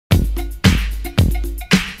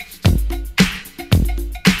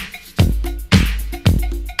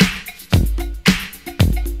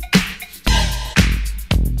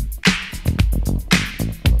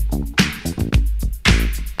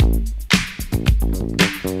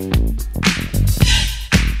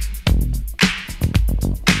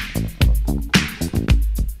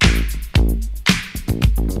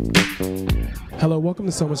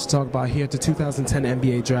there's so much to talk about here at the 2010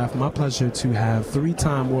 NBA Draft. My pleasure to have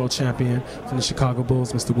three-time world champion from the Chicago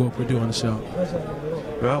Bulls, Mr. Will Perdue, on the show.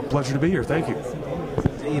 Well, pleasure to be here. Thank you.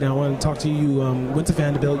 I want to talk to you. Went to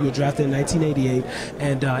Vanderbilt. You were drafted in 1988,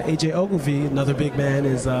 and A.J. Ogilvy, another big man,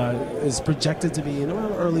 is projected to be in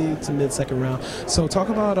around early to mid-second round. So, talk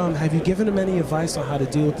about have you given him any advice on how to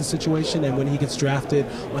deal with the situation, and when he gets drafted,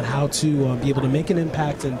 on how to be able to make an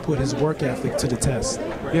impact and put his work ethic to the test?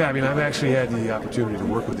 Yeah, I mean, I've actually had the opportunity to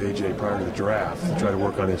work with A.J. prior to the draft, to try to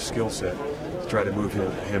work on his skill set, to try to move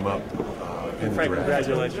him up. In the draft.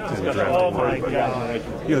 Congratulations. In the draft. Oh my God.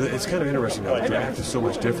 You know, it's kind of interesting how the draft is so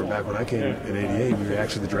much different. Back when I came in '88,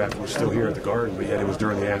 the draft was still here at the Garden, but yet it was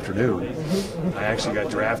during the afternoon. I actually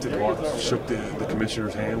got drafted, shook the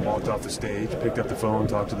commissioner's hand, walked off the stage, picked up the phone,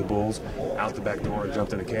 talked to the Bulls, out the back door, and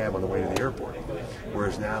jumped in a cab on the way to the airport.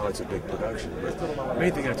 Whereas now it's a big production. But the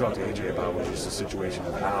main thing I talked to AJ about was just the situation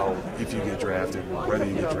of how, if you get drafted, whether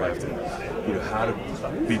you get drafted, how to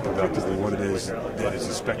be productive and what it is that is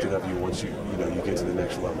expected of you once you get to the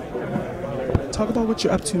next level. Talk about what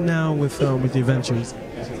you're up to now with your ventures.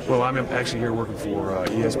 Well, I'm actually here working for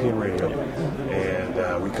ESPN Radio,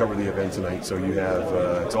 and we cover the event tonight. So you have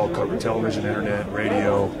it's all covered: television, internet,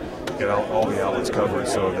 radio. Get all the outlets covered,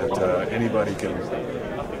 so that anybody can,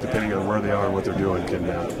 depending on where they are and what they're doing,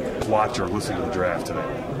 can watch or listen to the draft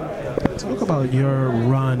tonight. Talk about your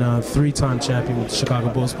run, three-time champion with the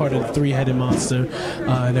Chicago Bulls, part of the three-headed monster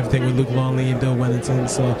and everything with Luke Longley and Bill Wennington.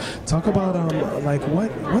 So talk about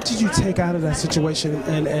what did you take out of that situation,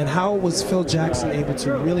 and how was Phil Jackson able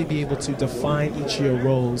to really be able to define each of your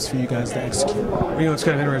roles for you guys to execute? Well, it's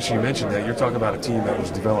kind of interesting you mentioned that. You're talking about a team that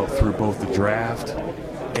was developed through both the draft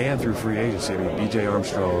and through free agency. I mean, B.J.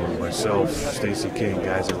 Armstrong, myself, Stacey King,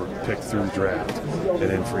 guys that were picked through the draft, and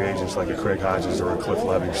then free agents like a Craig Hodges or a Cliff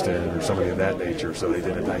Livingston or somebody of that nature. So they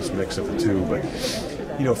did a nice mix of the two. But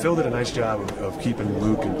Phil did a nice job of keeping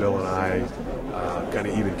Luke and Bill and I kind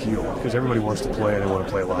of even keel, because everybody wants to play and they want to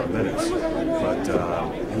play a lot of minutes. But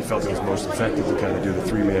he felt it was most effective to kind of do the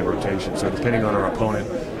three-man rotation. So depending on our opponent,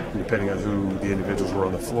 depending on who the individuals were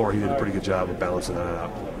on the floor, he did a pretty good job of balancing that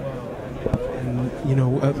out.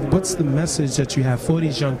 And what's the message that you have for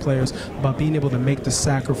these young players about being able to make the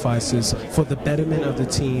sacrifices for the betterment of the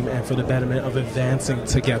team and for the betterment of advancing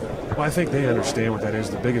together? Well, I think they understand what that is.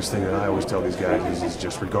 The biggest thing that I always tell these guys is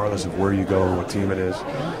just regardless of where you go and what team it is,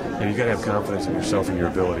 you got to have confidence in yourself and your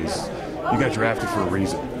abilities. You got drafted for a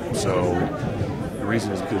reason. So the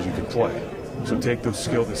reason is because you can play. So take the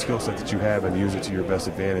skill set that you have and use it to your best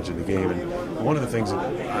advantage in the game. And one of the things that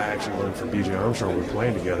I actually learned from B.J. Armstrong when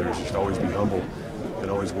playing together is just always be humble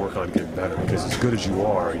and always work on getting better, because as good as you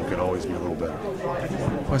are, you can always be a little better.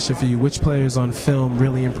 Question for you: which players on film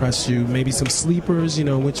really impressed you? Maybe some sleepers.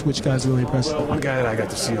 Which guys really impressed you? One guy that I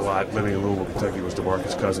got to see a lot living in Louisville, Kentucky, was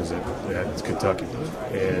DeMarcus Cousins at Kentucky.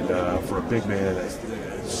 And for a big man that's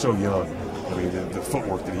so young, I mean, the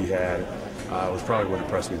footwork that he had was probably what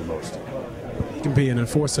impressed me the most. He can be an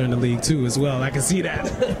enforcer in the league too, as well. I can see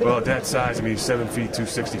that. Well, at that size, I mean, he's 7 feet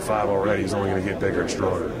 265 already. He's only going to get bigger and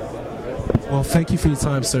stronger. Well, thank you for your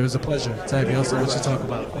time, sir. It was a pleasure to have you on so much to talk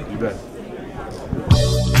about. You bet.